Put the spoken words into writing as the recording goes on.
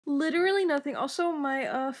literally nothing. Also,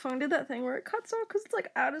 my phone did that thing where it cuts off because it's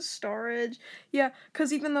like out of storage. Yeah,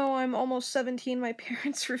 because even though I'm almost 17, my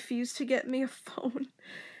parents refused to get me a phone.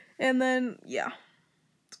 And then, yeah,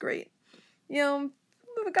 it's great. You know,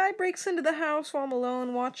 if a guy breaks into the house while I'm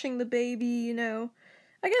alone watching the baby, you know,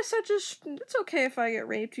 I guess it's okay if I get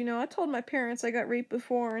raped, you know. I told my parents I got raped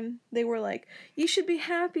before, and they were like, you should be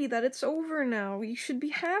happy that it's over now. You should be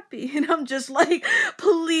happy. And I'm just like,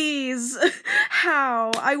 please,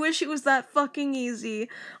 how? I wish it was that fucking easy.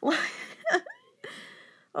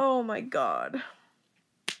 Oh my god.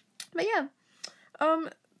 But yeah,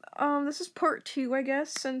 this is part 2, I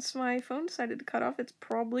guess, since my phone decided to cut off. It's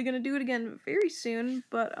probably gonna do it again very soon,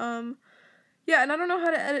 but, yeah, and I don't know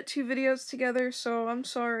how to edit 2 videos together, so I'm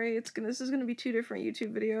sorry. This is gonna be 2 different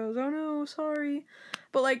YouTube videos. Oh no, sorry.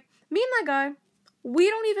 But, like, me and that guy, we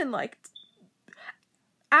don't even, like,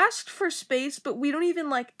 asked for space, but we don't even,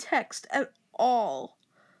 like, text at all.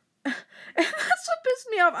 And that's what pissed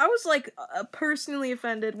me off. I was, like, personally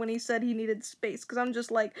offended when he said he needed space, because I'm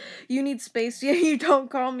just like, you need space, yeah, you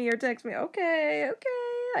don't call me or text me. Okay,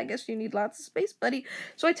 I guess you need lots of space, buddy.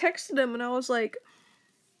 So I texted him, and I was like,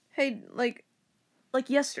 hey, like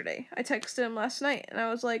yesterday, I texted him last night, and I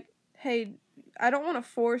was like, hey, I don't want to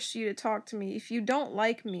force you to talk to me. If you don't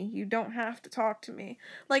like me, you don't have to talk to me.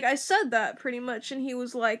 Like, I said that pretty much, and he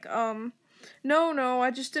was like, no, I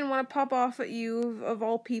just didn't want to pop off at you, of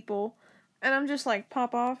all people. And I'm just like,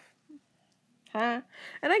 pop off? Huh?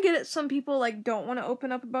 And I get it, some people, like, don't want to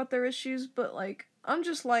open up about their issues, but, like, I'm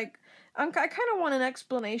just like, I kind of want an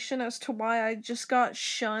explanation as to why I just got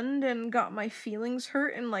shunned and got my feelings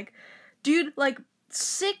hurt, and, like, dude, like,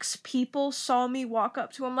 6 people saw me walk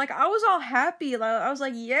up to him. Like, I was all happy. Like, I was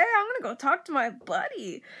like, yeah, I'm gonna go talk to my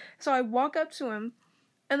buddy. So I walk up to him,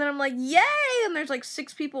 and then I'm like, yay! And there's like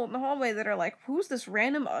 6 people in the hallway that are like, who's this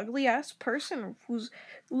random ugly ass person who's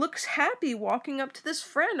looks happy walking up to this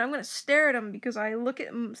friend? I'm gonna stare at him because I look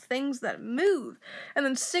at things that move. And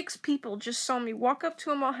then 6 people just saw me walk up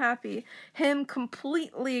to him all happy, him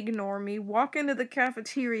completely ignore me, walk into the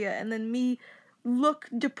cafeteria, and then me look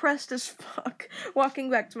depressed as fuck walking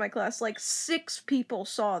back to my class. Like, 6 people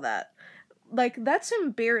saw that. Like, that's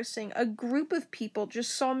embarrassing. A group of people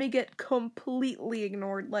just saw me get completely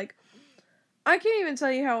ignored. Like, I can't even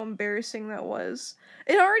tell you how embarrassing that was.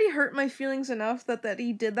 It already hurt my feelings enough that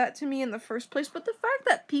he did that to me in the first place, but the fact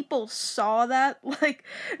that people saw that, like,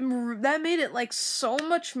 that made it, like, so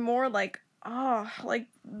much more, like, like,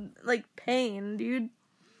 pain, dude.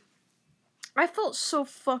 I felt so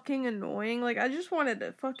fucking annoying. Like, I just wanted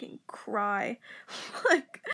to fucking cry. Like...